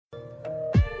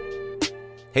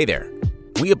Hey there.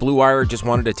 We at Blue Wire just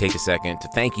wanted to take a second to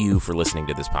thank you for listening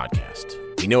to this podcast.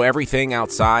 We know everything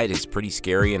outside is pretty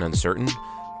scary and uncertain,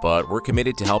 but we're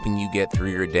committed to helping you get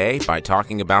through your day by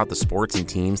talking about the sports and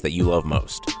teams that you love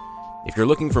most. If you're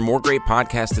looking for more great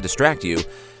podcasts to distract you,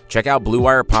 check out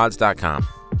BlueWirePods.com.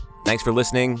 Thanks for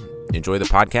listening. Enjoy the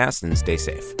podcast and stay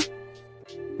safe.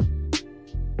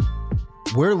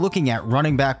 We're looking at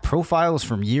running back profiles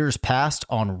from years past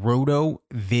on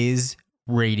RotoViz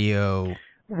Radio.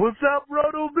 What's up,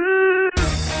 RotoViz?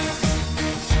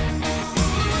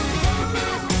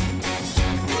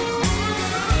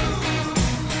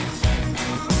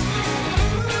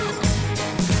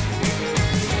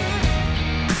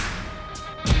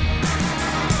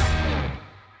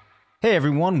 Hey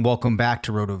everyone, welcome back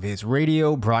to RotoViz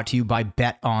Radio, brought to you by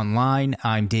Bet Online.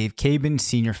 I'm Dave Cabin,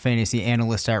 Senior Fantasy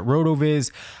Analyst at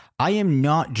RotoViz. I am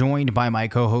not joined by my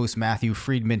co-host Matthew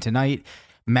Friedman tonight.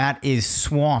 Matt is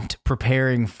swamped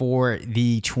preparing for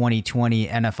the 2020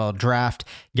 NFL Draft,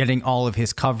 getting all of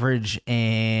his coverage,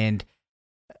 and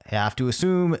I have to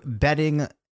assume betting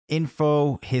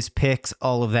info, his picks,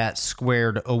 all of that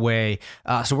squared away.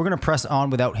 So we're going to press on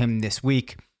without him this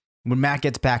week. When Matt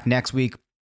gets back next week,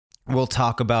 we'll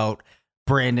talk about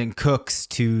Brandon Cooks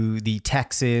to the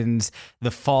Texans,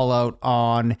 the fallout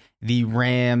on the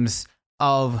Rams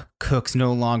of Cooks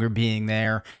no longer being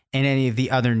there, and any of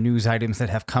the other news items that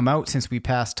have come out since we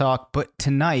past talked. But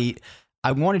tonight,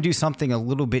 I want to do something a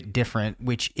little bit different,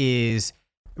 which is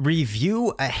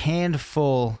review a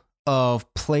handful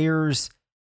of players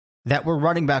that were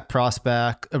running back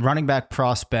prospects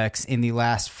in the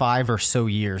last 5 or so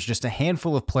years. Just a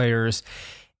handful of players,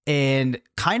 and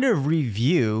kind of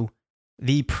review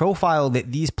the profile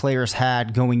that these players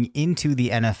had going into the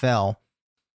NFL,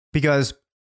 because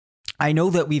I know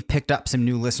that we've picked up some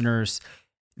new listeners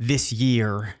this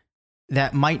year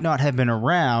that might not have been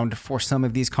around for some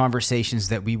of these conversations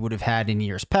that we would have had in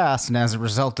years past. And as a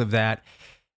result of that,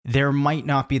 there might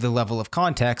not be the level of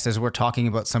context as we're talking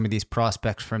about some of these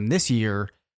prospects from this year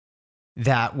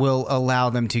that will allow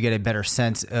them to get a better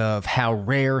sense of how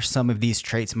rare some of these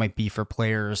traits might be for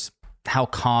players, how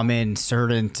common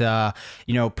certain,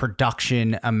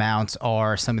 production amounts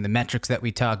are, some of the metrics that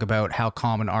we talk about, how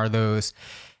common are those,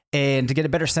 and to get a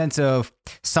better sense of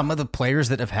some of the players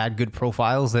that have had good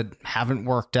profiles that haven't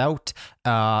worked out,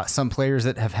 some players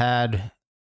that have had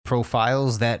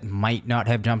profiles that might not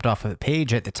have jumped off of the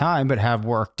page at the time, but have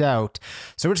worked out.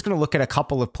 So we're just going to look at a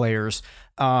couple of players.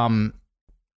 Like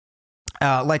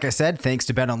I said, thanks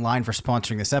to Bet Online for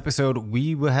sponsoring this episode.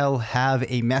 We will have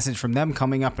a message from them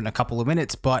coming up in a couple of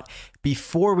minutes. But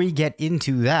before we get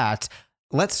into that,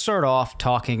 let's start off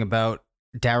talking about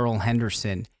Darrell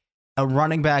Henderson, a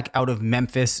running back out of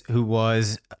Memphis who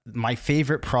was my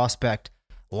favorite prospect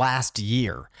last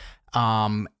year.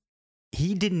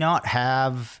 He did not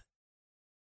have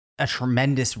a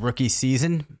tremendous rookie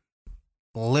season,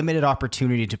 limited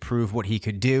opportunity to prove what he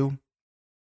could do.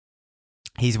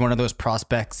 He's one of those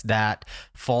prospects that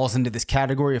falls into this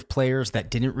category of players that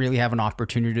didn't really have an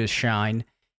opportunity to shine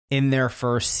in their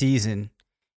first season.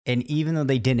 And even though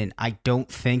they didn't, I don't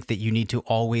think that you need to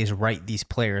always write these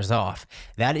players off.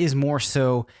 That is more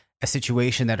so a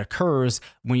situation that occurs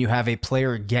when you have a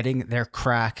player getting their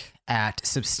crack at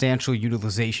substantial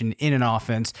utilization in an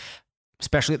offense,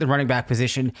 especially at the running back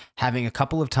position, having a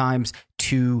couple of times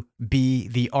to be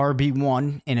the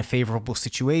RB1 in a favorable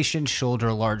situation, shoulder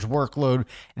a large workload.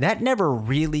 That never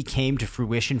really came to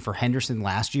fruition for Henderson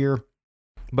last year,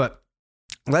 but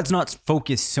let's not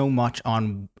focus so much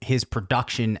on his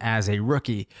production as a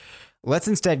rookie. Let's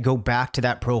instead go back to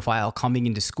that profile coming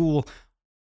into school.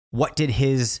 What did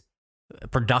his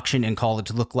production in college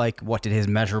look like? What did his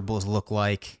measurables look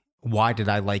like? Why did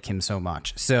I like him so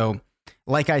much? So,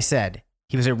 like I said,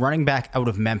 he was a running back out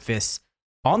of Memphis.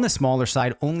 On the smaller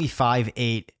side, only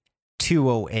 5'8",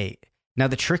 208. Now,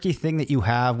 the tricky thing that you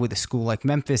have with a school like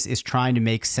Memphis is trying to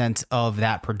make sense of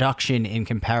that production in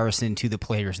comparison to the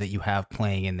players that you have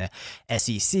playing in the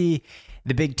SEC,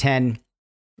 the Big Ten,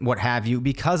 what have you.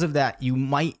 Because of that, you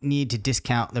might need to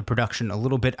discount the production a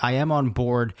little bit. I am on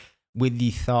board with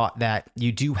the thought that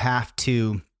you do have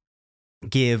to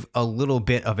give a little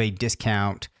bit of a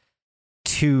discount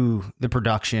to the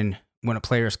production when a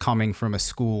player is coming from a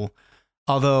school.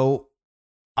 Although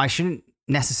I shouldn't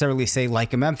necessarily say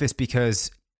like a Memphis,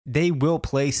 because they will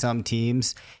play some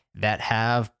teams that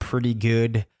have pretty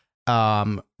good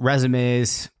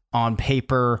resumes on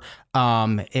paper.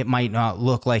 It might not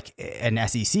look like an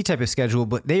SEC type of schedule,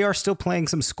 but they are still playing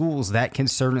some schools that can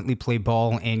certainly play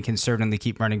ball and can certainly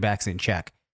keep running backs in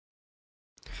check.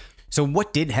 So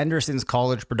what did Henderson's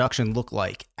college production look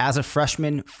like? As a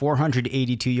freshman,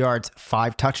 482 yards,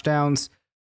 5 touchdowns.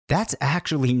 That's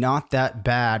actually not that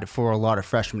bad for a lot of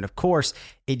freshmen. Of course,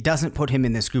 it doesn't put him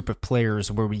in this group of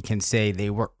players where we can say they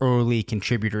were early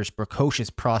contributors, precocious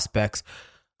prospects,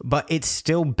 but it's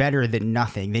still better than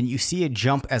nothing. Then you see a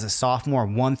jump as a sophomore,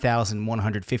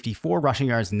 1,154 rushing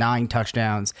yards, 9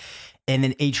 touchdowns, and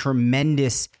then a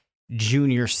tremendous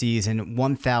junior season,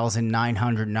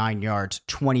 1,909 yards,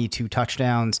 22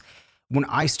 touchdowns. When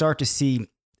I start to see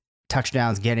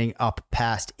touchdowns getting up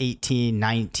past 18,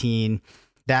 19,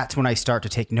 that's when I start to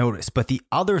take notice. But the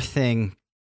other thing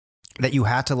that you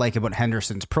had to like about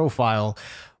Henderson's profile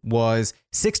was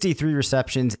 63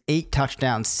 receptions, 8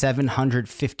 touchdowns,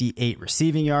 758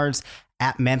 receiving yards.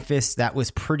 At Memphis, that was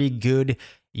pretty good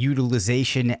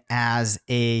utilization as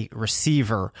a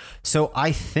receiver. So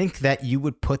I think that you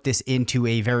would put this into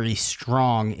a very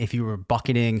strong, if you were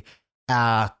bucketing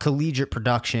collegiate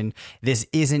production. This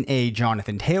isn't a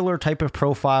Jonathan Taylor type of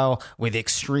profile with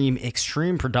extreme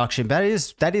production. That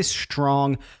is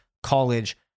strong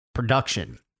college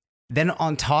production. Then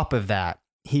on top of that,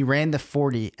 he ran the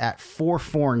 40 at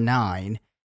 4.49,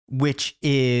 which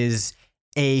is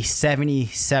a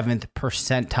 77th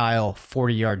percentile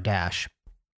 40-yard dash.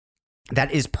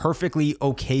 That is perfectly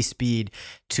okay speed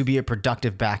to be a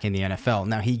productive back in the NFL.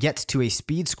 Now, he gets to a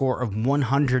speed score of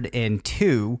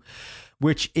 102,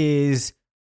 which is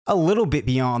a little bit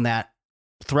beyond that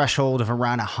threshold of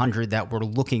around 100 that we're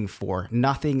looking for.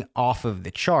 Nothing off of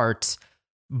the charts,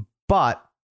 but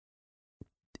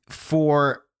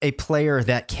for a player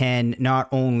that can not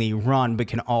only run, but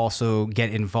can also get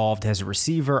involved as a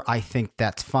receiver, I think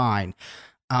that's fine.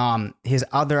 His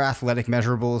other athletic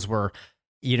measurables were,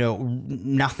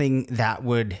 nothing that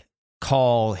would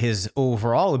call his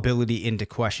overall ability into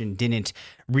question. Didn't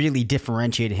really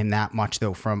differentiate him that much,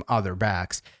 though, from other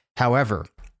backs. However,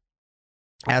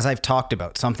 as I've talked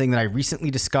about, something that I recently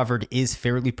discovered is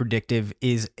fairly predictive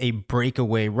is a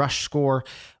breakaway rush score,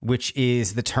 which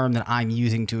is the term that I'm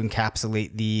using to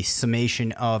encapsulate the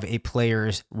summation of a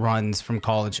player's runs from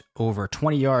college over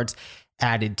 20 yards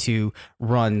added to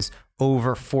runs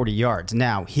over 40 yards.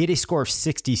 Now, he had a score of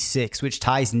 66, which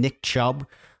ties Nick Chubb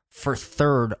for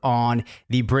third on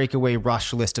the breakaway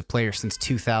rush list of players since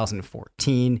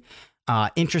 2014.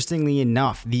 Interestingly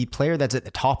enough, the player that's at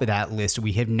the top of that list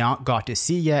we have not got to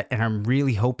see yet, and I'm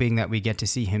really hoping that we get to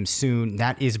see him soon.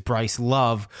 That is Bryce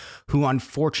Love, who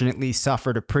unfortunately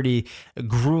suffered a pretty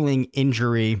grueling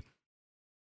injury.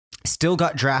 Still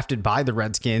got drafted by the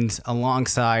Redskins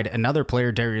alongside another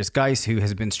player, Darius Geis, who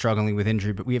has been struggling with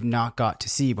injury, but we have not got to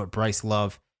see what Bryce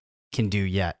Love can do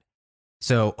yet.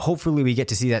 So hopefully we get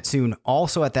to see that soon.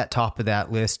 Also at that top of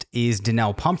that list is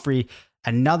Donnell Pumphrey,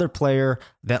 another player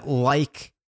that,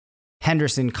 like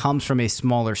Henderson, comes from a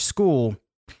smaller school.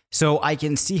 So I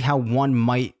can see how one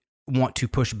might want to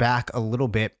push back a little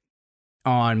bit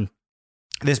on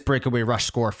this breakaway rush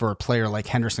score for a player like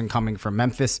Henderson coming from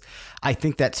Memphis. I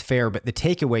think that's fair, but the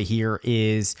takeaway here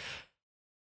is,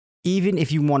 even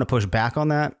if you want to push back on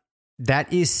that,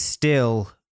 that is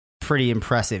still pretty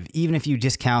impressive. Even if you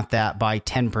discount that by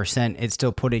 10%, it's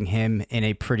still putting him in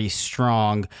a pretty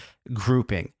strong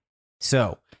grouping.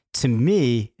 So to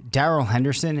me, Darrell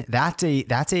Henderson, that's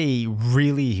a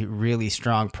really, really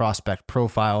strong prospect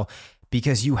profile,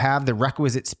 because you have the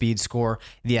requisite speed score,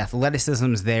 the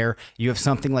athleticism's there. You have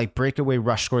something like breakaway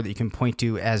rush score that you can point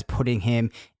to as putting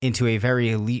him into a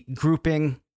very elite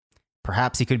grouping.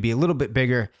 Perhaps he could be a little bit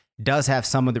bigger, does have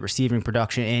some of the receiving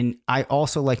production. And I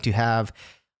also like to have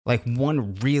like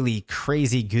one really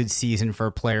crazy good season for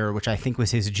a player, which I think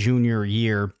was his junior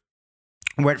year.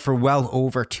 Went for well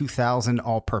over 2,000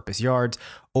 all-purpose yards,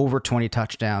 over 20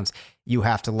 touchdowns. You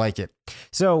have to like it.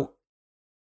 So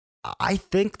I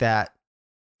think that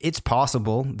it's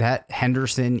possible that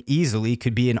Henderson easily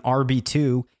could be an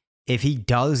RB2 if he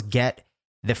does get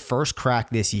the first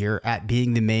crack this year at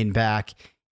being the main back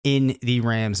in the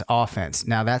Rams offense.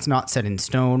 Now, that's not set in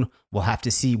stone. We'll have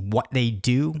to see what they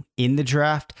do in the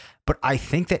draft. But I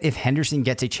think that if Henderson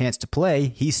gets a chance to play,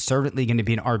 he's certainly going to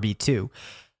be an RB2.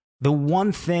 The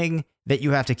one thing that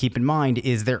you have to keep in mind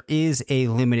is there is a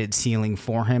limited ceiling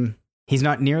for him. He's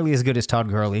not nearly as good as Todd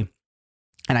Gurley,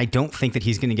 and I don't think that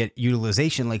he's going to get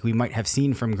utilization like we might have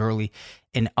seen from Gurley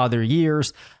in other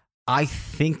years. I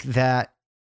think that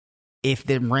if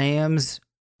the Rams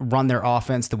run their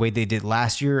offense the way they did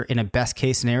last year, in a best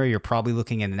case scenario, you're probably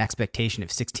looking at an expectation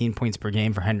of 16 points per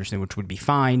game for Henderson, which would be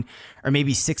fine, or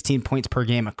maybe 16 points per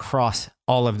game across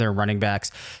all of their running backs.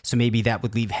 So maybe that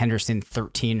would leave Henderson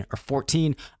 13 or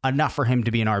 14, enough for him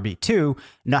to be an RB2,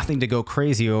 nothing to go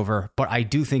crazy over. But I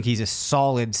do think he's a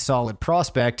solid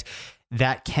prospect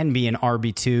that can be an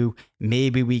RB2.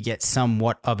 Maybe we get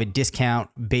somewhat of a discount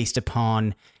based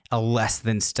upon a less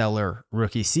than stellar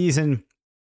rookie season.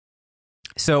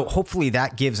 So hopefully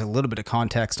that gives a little bit of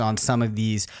context on some of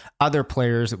these other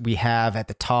players that we have at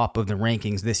the top of the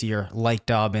rankings this year, like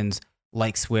Dobbins,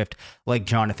 like Swift, like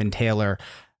Jonathan Taylor.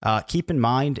 Keep in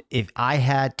mind, if I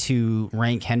had to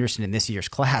rank Henderson in this year's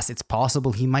class, it's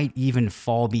possible he might even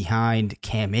fall behind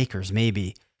Cam Akers,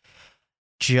 maybe.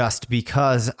 Just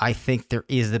because I think there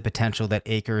is the potential that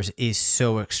Akers is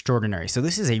so extraordinary. So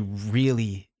this is a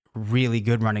really, really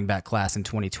good running back class in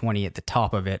 2020 at the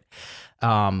top of it.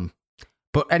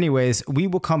 But anyways, we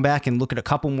will come back and look at a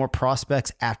couple more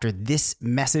prospects after this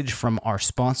message from our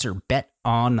sponsor, Bet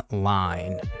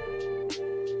Online.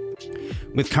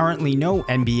 With currently no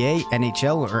NBA,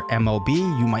 NHL, or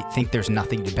MLB, you might think there's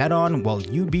nothing to bet on. Well,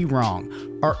 you'd be wrong.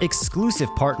 Our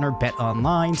exclusive partner, Bet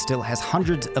Online, still has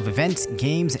hundreds of events,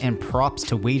 games, and props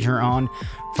to wager on.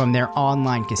 From their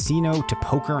online casino to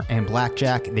poker and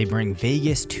blackjack, they bring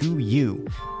Vegas to you.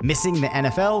 Missing the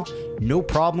NFL? No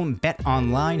problem. Bet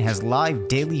Online has live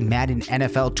daily Madden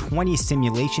NFL 20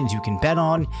 simulations you can bet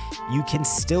on. You can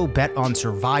still bet on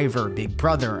Survivor, Big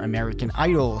Brother, American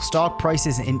Idol, stock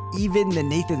prices, and even the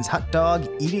Nathan's Hot Dog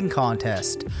eating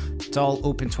contest. It's all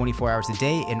open 24 hours a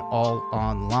day and all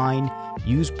online.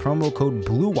 Use promo code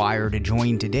BLUEWIRE to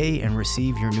join today and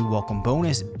receive your new welcome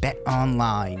bonus. Bet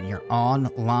Online, your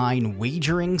online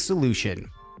wagering solution.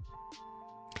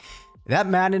 That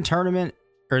Madden tournament,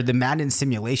 or the Madden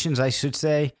simulations, I should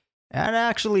say, that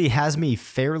actually has me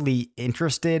fairly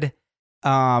interested.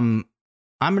 I'm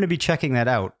going to be checking that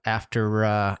out after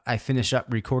I finish up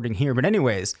recording here. But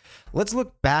anyways, let's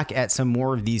look back at some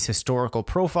more of these historical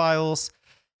profiles.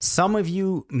 Some of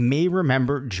you may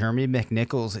remember Jeremy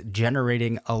McNichols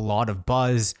generating a lot of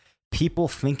buzz, people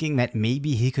thinking that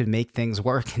maybe he could make things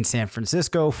work in San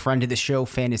Francisco. Friend of the show,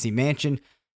 Fantasy Mansion,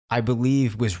 I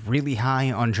believe, was really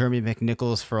high on Jeremy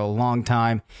McNichols for a long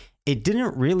time. It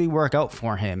didn't really work out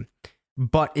for him.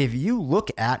 But if you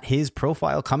look at his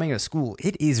profile coming out of school,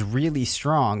 it is really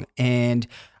strong. And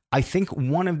I think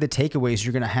one of the takeaways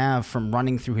you're going to have from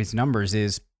running through his numbers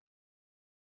is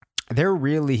there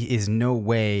really is no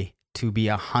way to be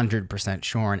 100%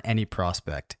 sure on any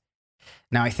prospect.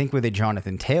 Now, I think with a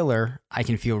Jonathan Taylor, I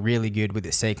can feel really good. With a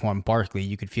Saquon Barkley,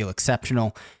 you could feel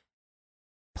exceptional.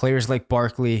 Players like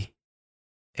Barkley,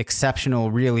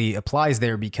 exceptional really applies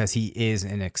there because he is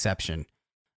an exception.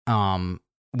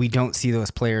 We don't see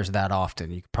those players that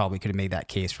often. You probably could have made that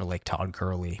case for like Todd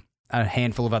Gurley, a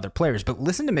handful of other players. But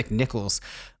listen to McNichols'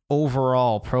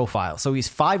 overall profile. So he's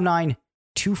 5'9",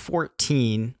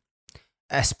 214,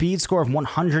 a speed score of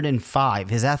 105.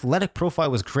 His athletic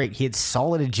profile was great. He had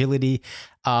solid agility,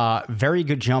 very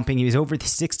good jumping. He was over the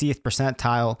 60th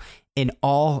percentile in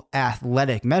all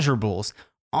athletic measurables.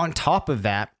 On top of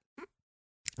that,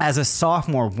 as a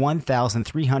sophomore,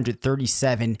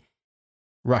 1,337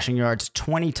 rushing yards,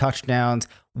 20 touchdowns,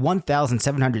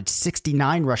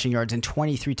 1,769 rushing yards, and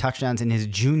 23 touchdowns in his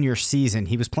junior season.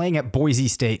 He was playing at Boise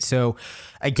State. So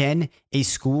again, a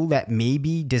school that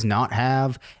maybe does not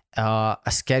have a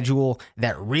schedule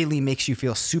that really makes you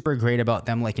feel super great about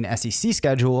them, like an SEC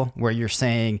schedule where you're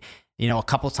saying, you know, a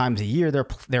couple times a year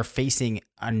they're facing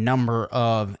a number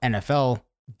of NFL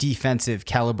defensive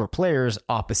caliber players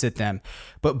opposite them.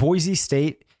 But Boise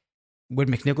State, when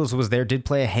McNichols was there, did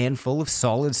play a handful of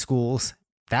solid schools.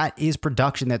 That is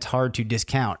production that's hard to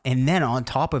discount. And then on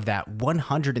top of that,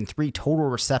 103 total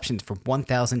receptions for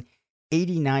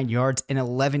 1,089 yards and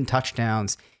 11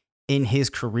 touchdowns in his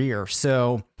career.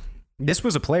 So this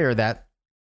was a player that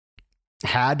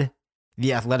had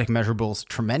the athletic measurables,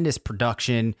 tremendous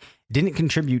production, didn't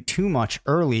contribute too much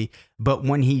early, but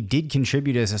when he did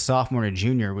contribute as a sophomore and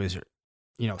junior was,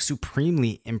 you know,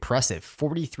 supremely impressive.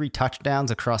 43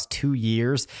 touchdowns across 2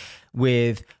 years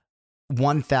with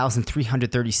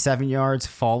 1,337 yards,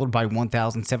 followed by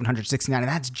 1,769, and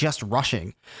that's just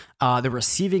rushing. The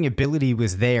receiving ability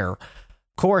was there.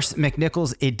 Of course,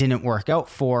 McNichols, it didn't work out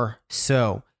for,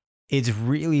 so it's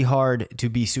really hard to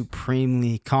be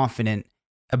supremely confident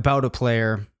about a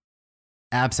player,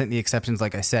 absent the exceptions,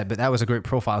 like I said, but that was a great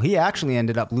profile. He actually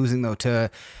ended up losing, though, to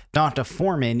Donta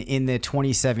Foreman in the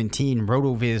 2017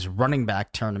 RotoViz running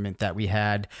back tournament that we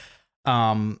had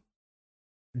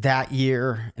that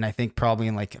year. And I think probably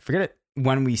in I forget it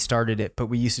when we started it, but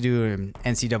we used to do an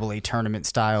NCAA tournament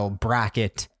style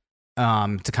bracket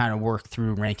to kind of work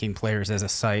through ranking players as a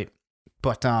site.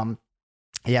 But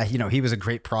Yeah, he was a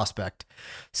great prospect.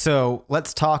 So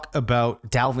let's talk about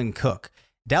Dalvin Cook.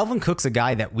 Dalvin Cook's a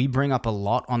guy that we bring up a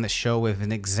lot on the show as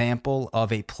an example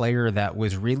of a player that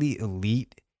was really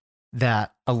elite,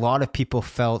 that a lot of people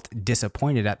felt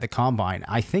disappointed at the combine.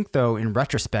 I think, though, in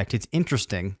retrospect, it's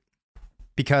interesting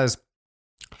because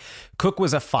Cook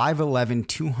was a 5'11",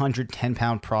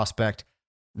 210-pound prospect,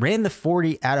 ran the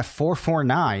 40 at a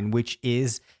 4.49, which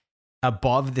is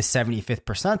above the 75th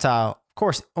percentile. Of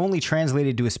course, only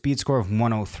translated to a speed score of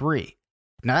 103.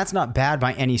 Now, that's not bad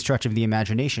by any stretch of the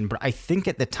imagination, but I think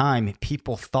at the time,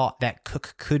 people thought that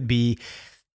Cook could be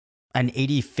an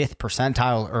 85th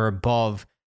percentile or above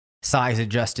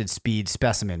size-adjusted speed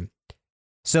specimen.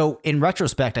 So in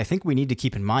retrospect, I think we need to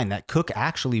keep in mind that Cook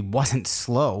actually wasn't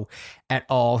slow at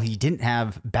all. He didn't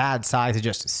have bad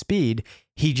size-adjusted speed.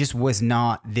 He just was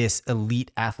not this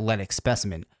elite athletic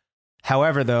specimen.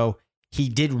 However, though, he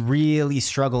did really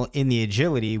struggle in the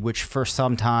agility, which for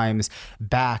sometimes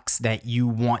backs that you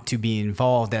want to be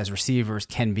involved as receivers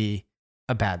can be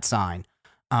a bad sign.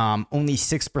 Only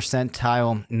 6th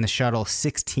percentile in the shuttle,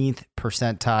 16th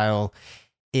percentile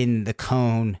in the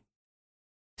cone.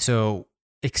 So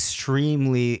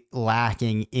extremely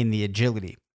lacking in the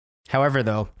agility. However,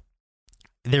 though,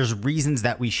 there's reasons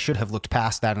that we should have looked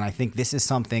past that. And I think this is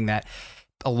something that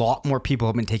a lot more people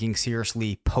have been taking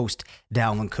seriously post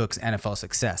Dalvin Cook's NFL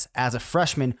success. As a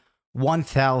freshman,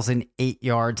 1,008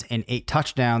 yards and 8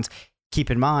 touchdowns. Keep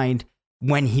in mind,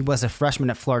 when he was a freshman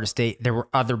at Florida State, there were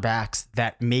other backs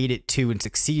that made it to and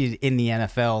succeeded in the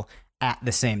NFL at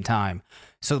the same time.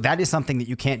 So that is something that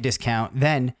you can't discount.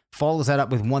 Then follows that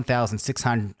up with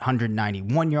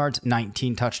 1,691 yards,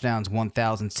 19 touchdowns,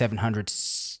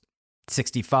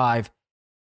 1,765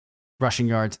 rushing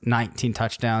yards, 19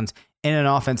 touchdowns, in an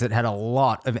offense that had a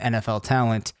lot of NFL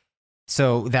talent.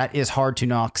 So that is hard to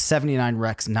knock. 79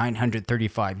 recs,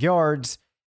 935 yards,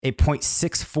 a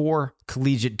 .64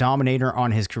 collegiate dominator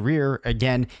on his career.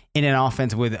 Again, in an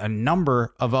offense with a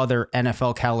number of other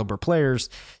NFL caliber players.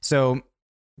 So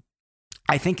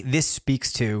I think this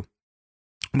speaks to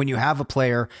when you have a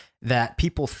player that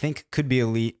people think could be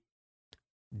elite,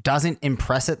 doesn't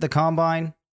impress at the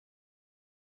combine,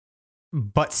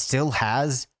 but still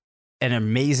has an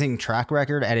amazing track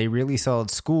record at a really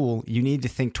solid school, you need to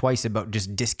think twice about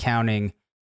just discounting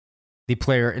the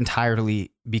player entirely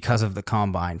because of the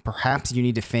combine. Perhaps you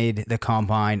need to fade the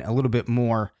combine a little bit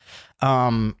more.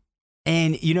 And,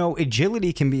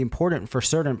 agility can be important for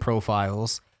certain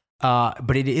profiles,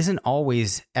 but it isn't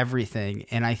always everything.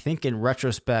 And I think in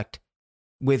retrospect,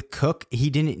 with Cook,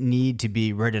 he didn't need to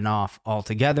be written off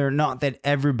altogether. Not that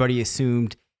everybody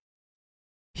assumed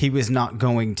he was not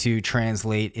going to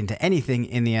translate into anything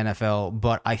in the NFL,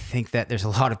 but I think that there's a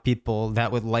lot of people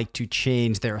that would like to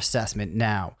change their assessment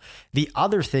now. The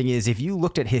other thing is, if you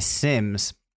looked at his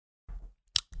sims,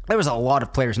 there was a lot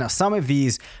of players. Now, some of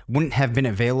these wouldn't have been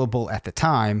available at the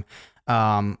time.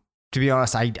 To be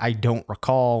honest, I don't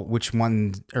recall which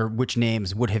ones or which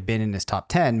names would have been in his top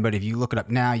 10, but if you look it up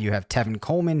now, you have Tevin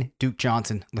Coleman, Duke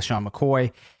Johnson, LaShawn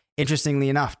McCoy. Interestingly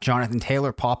enough, Jonathan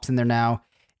Taylor pops in there now.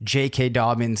 J.K.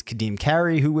 Dobbins, Kadeem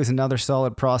Carey, who was another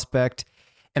solid prospect.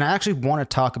 And I actually want to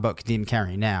talk about Kadeem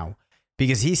Carey now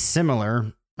because he's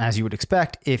similar, as you would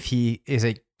expect, if he is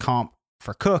a comp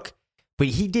for Cook, but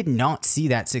he did not see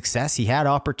that success. He had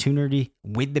opportunity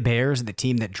with the Bears, the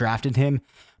team that drafted him,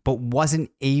 but wasn't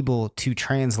able to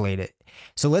translate it.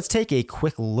 So let's take a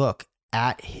quick look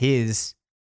at his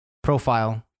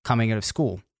profile coming out of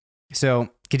school. So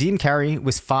Kadeem Carey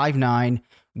was 5'9",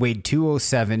 weighed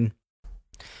 207,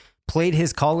 played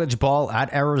his college ball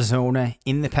at Arizona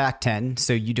in the Pac-10,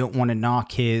 so you don't want to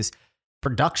knock his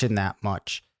production that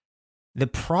much. The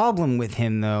problem with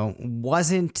him, though,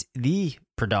 wasn't the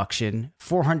production.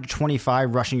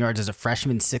 425 rushing yards as a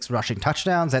freshman, 6 rushing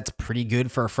touchdowns. That's pretty good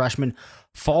for a freshman.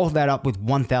 Follow that up with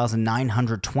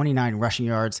 1,929 rushing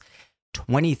yards,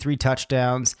 23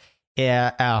 touchdowns.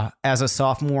 As a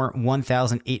sophomore,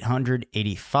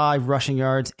 1,885 rushing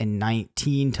yards and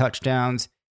 19 touchdowns.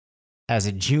 As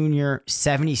a junior,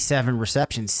 77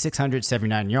 receptions,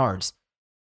 679 yards.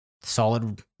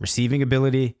 Solid receiving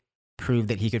ability. Proved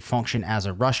that he could function as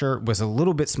a rusher. Was a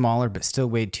little bit smaller, but still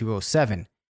weighed 207.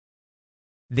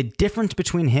 The difference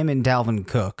between him and Dalvin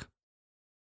Cook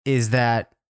is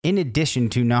that in addition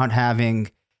to not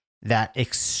having that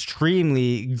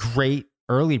extremely great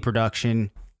early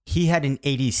production, he had an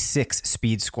 86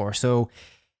 speed score. So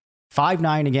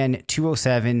 5'9", again,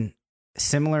 207,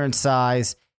 similar in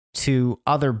size to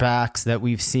other backs that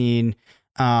we've seen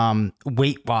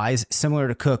weight-wise, similar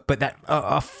to Cook, but that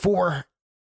a 4.7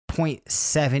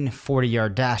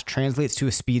 40-yard dash translates to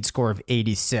a speed score of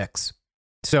 86.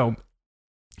 So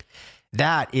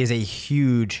That is a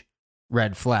huge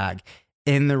red flag.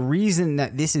 And the reason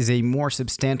that this is a more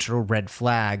substantial red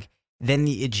flag than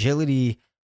the agility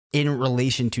in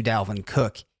relation to Dalvin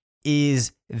Cook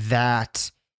is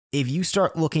that if you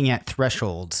start looking at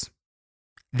thresholds,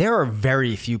 there are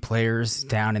very few players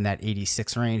down in that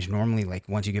 86 range. Normally, like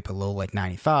once you get below like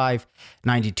 95,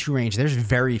 92 range, there's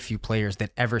very few players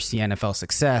that ever see NFL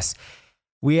success.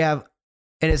 We have,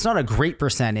 and it's not a great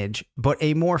percentage, but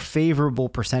a more favorable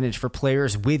percentage for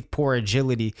players with poor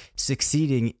agility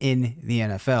succeeding in the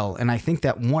NFL. And I think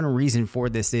that one reason for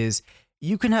this is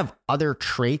you can have other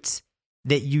traits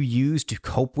that you use to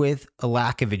cope with a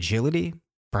lack of agility.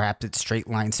 Perhaps it's straight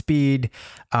line speed,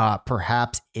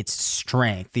 perhaps it's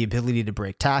strength, the ability to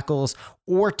break tackles,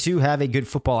 or to have a good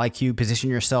football IQ, position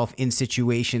yourself in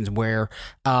situations where,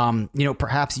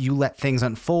 perhaps you let things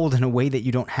unfold in a way that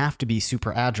you don't have to be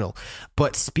super agile.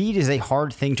 But speed is a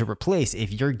hard thing to replace.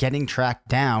 If you're getting tracked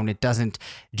down, it doesn't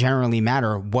generally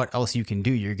matter what else you can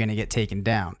do. You're going to get taken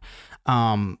down.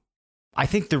 I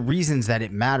think the reasons that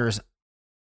it matters,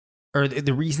 or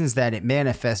the reasons that it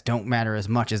manifests, don't matter as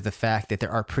much as the fact that there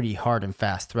are pretty hard and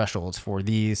fast thresholds for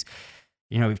these.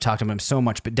 We've talked about him so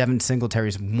much, but Devin Singletary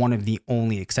is one of the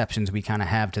only exceptions we kind of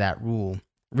have to that rule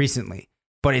recently.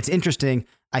 But it's interesting,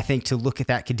 I think, to look at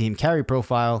that Kadeem Carey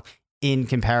profile in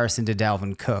comparison to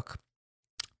Dalvin Cook.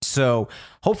 So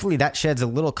hopefully that sheds a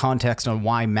little context on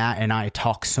why Matt and I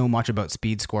talk so much about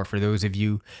speed score for those of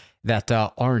you that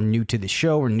are new to the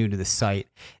show or new to the site.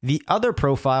 The other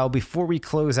profile before we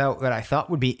close out that I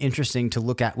thought would be interesting to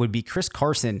look at would be Chris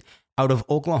Carson out of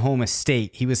Oklahoma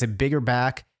State. He was a bigger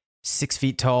back, 6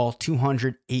 feet tall,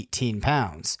 218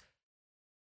 pounds.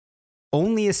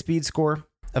 Only a speed score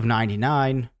of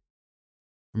 99,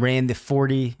 ran the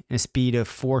 40 in a speed of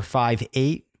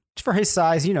 4.58. For his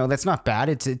size, that's not bad.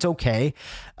 It's okay.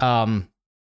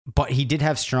 But he did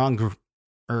have strong,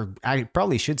 or I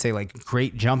probably should say like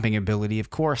great jumping ability. Of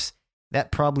course,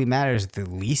 that probably matters the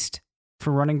least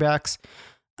for running backs.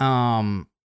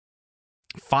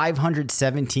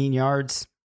 517 yards,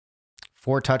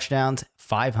 4 touchdowns,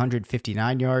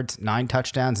 559 yards, 9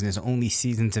 touchdowns in his only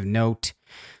seasons of note.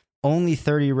 Only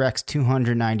 30 recs,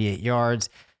 298 yards.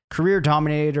 Career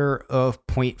dominator of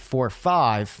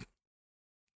 0.45.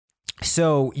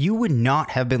 So you would not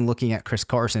have been looking at Chris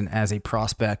Carson as a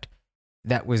prospect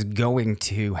that was going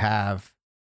to have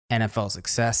NFL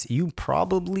success. You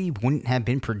probably wouldn't have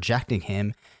been projecting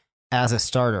him as a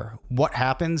starter. What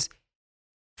happens?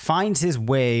 Finds his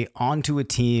way onto a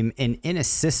team and in a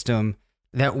system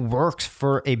that works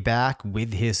for a back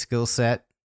with his skill set.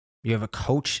 You have a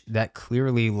coach that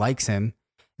clearly likes him,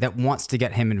 that wants to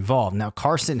get him involved. Now,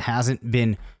 Carson hasn't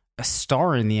been a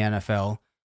star in the NFL,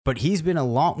 but he's been a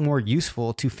lot more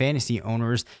useful to fantasy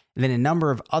owners than a number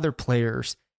of other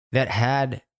players that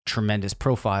had tremendous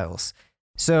profiles.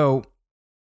 So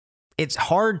it's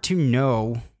hard to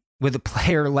know with a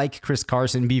player like Chris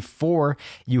Carson before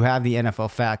you have the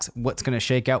NFL facts what's going to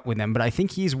shake out with him. But I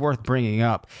think he's worth bringing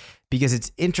up because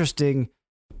it's interesting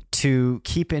to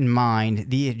keep in mind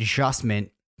the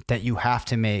adjustment that you have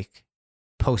to make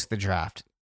post the draft.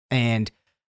 And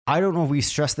I don't know if we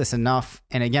stress this enough.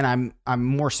 And again, I'm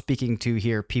more speaking to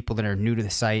here people that are new to the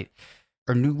site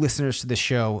or new listeners to the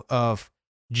show of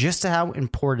just how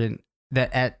important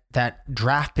that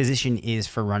draft position is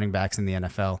for running backs in the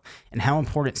NFL and how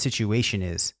important situation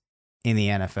is in the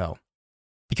NFL.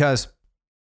 Because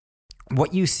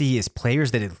what you see is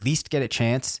players that at least get a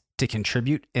chance to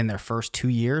contribute in their first 2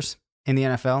 years in the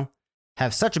NFL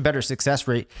have such a better success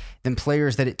rate than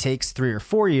players that it takes 3 or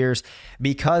 4 years,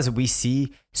 because we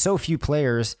see so few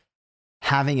players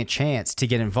having a chance to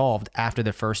get involved after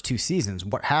the first 2 seasons.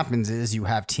 What happens is you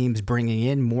have teams bringing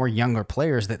in more younger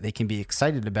players that they can be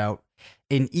excited about.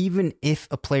 And even if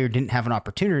a player didn't have an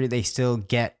opportunity, they still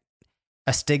get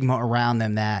a stigma around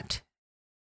them that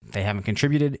they haven't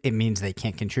contributed. It means they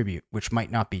can't contribute, which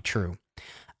might not be true.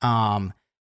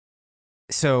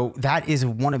 So that is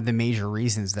one of the major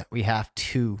reasons that we have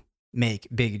to make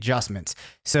big adjustments.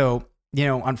 So,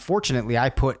 unfortunately, I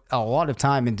put a lot of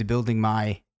time into building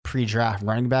my pre-draft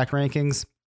running back rankings.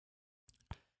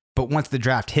 But once the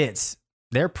draft hits,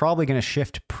 they're probably going to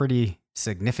shift pretty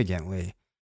significantly.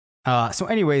 So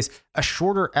anyways, a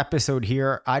shorter episode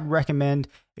here. I'd recommend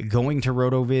going to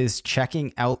RotoViz,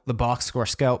 checking out the box score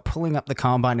scout, pulling up the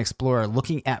Combine Explorer,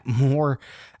 looking at more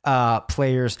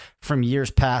players from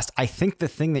years past. I think the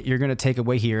thing that you're going to take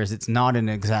away here is it's not an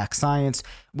exact science,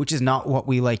 which is not what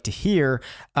we like to hear.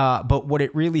 But what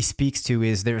it really speaks to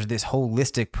is there's this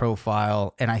holistic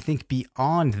profile. And I think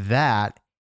beyond that,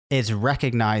 it's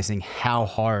recognizing how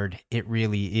hard it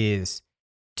really is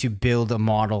to build a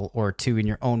model or two in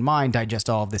your own mind, digest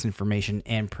all of this information,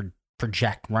 and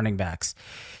project running backs.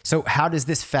 So how does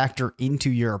this factor into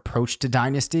your approach to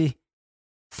Dynasty?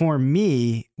 For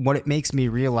me, what it makes me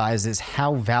realize is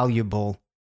how valuable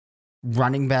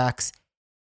running backs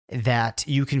that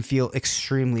you can feel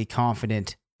extremely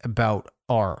confident about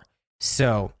are.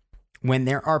 So when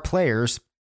there are players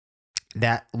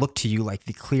that look to you like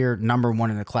the clear number one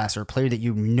in the class, or a player that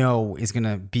you know is going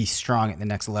to be strong at the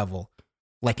next level,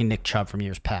 like a Nick Chubb from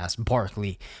years past,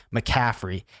 Barkley,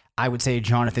 McCaffrey, I would say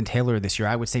Jonathan Taylor this year,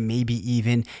 I would say maybe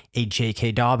even a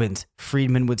J.K. Dobbins,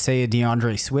 Friedman would say a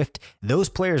DeAndre Swift. Those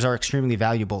players are extremely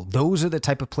valuable. Those are the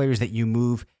type of players that you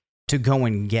move to go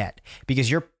and get,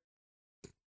 because your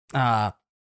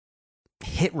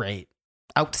hit rate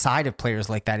outside of players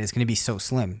like that is going to be so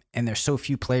slim. And there's so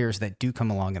few players that do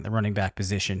come along at the running back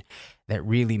position that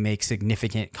really make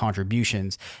significant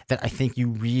contributions that I think you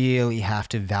really have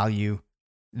to value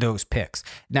those picks.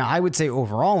 Now, I would say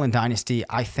overall in Dynasty,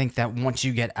 I think that once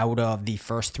you get out of the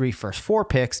first four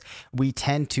picks, we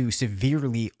tend to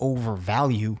severely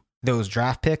overvalue those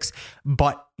draft picks.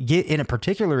 But in a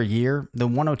particular year, the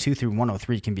 102 through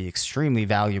 103 can be extremely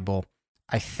valuable,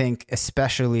 I think,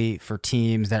 especially for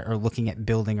teams that are looking at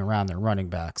building around their running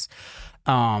backs.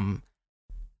 A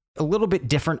little bit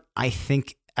different, I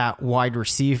think, at wide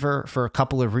receiver for a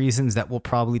couple of reasons that we'll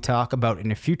probably talk about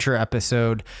in a future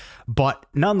episode. But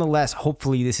nonetheless,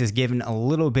 hopefully this has given a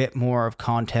little bit more of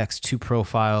context to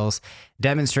profiles,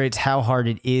 demonstrates how hard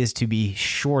it is to be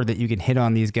sure that you can hit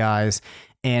on these guys,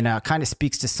 and kind of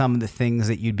speaks to some of the things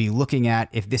that you'd be looking at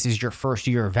if this is your first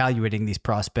year evaluating these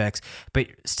prospects. But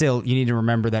still, you need to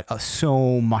remember that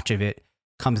so much of it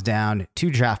comes down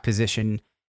to draft position.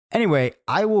 Anyway,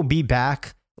 I will be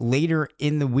back later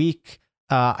in the week.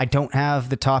 I don't have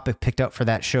the topic picked up for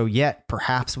that show yet.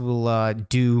 Perhaps we'll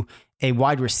do a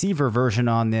wide receiver version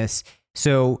on this.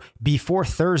 So before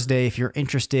Thursday, if you're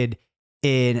interested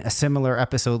in a similar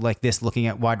episode like this, looking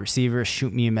at wide receivers,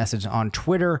 shoot me a message on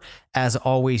Twitter. As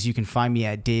always, you can find me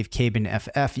at Dave Cabin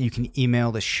FF. You can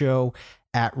email the show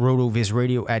at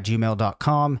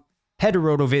rotovizradio@gmail.com. Head to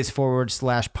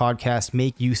rotoviz.com/podcast.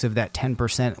 Make use of that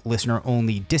 10% listener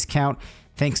only discount.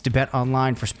 Thanks to Bet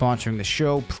Online for sponsoring the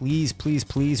show. Please, please,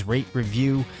 please rate,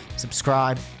 review,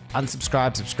 subscribe,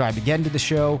 unsubscribe, subscribe again to the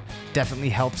show. Definitely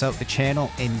helps out the channel,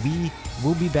 and we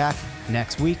will be back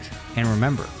next week. And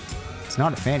remember, it's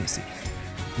not a fantasy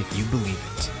if you believe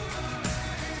it.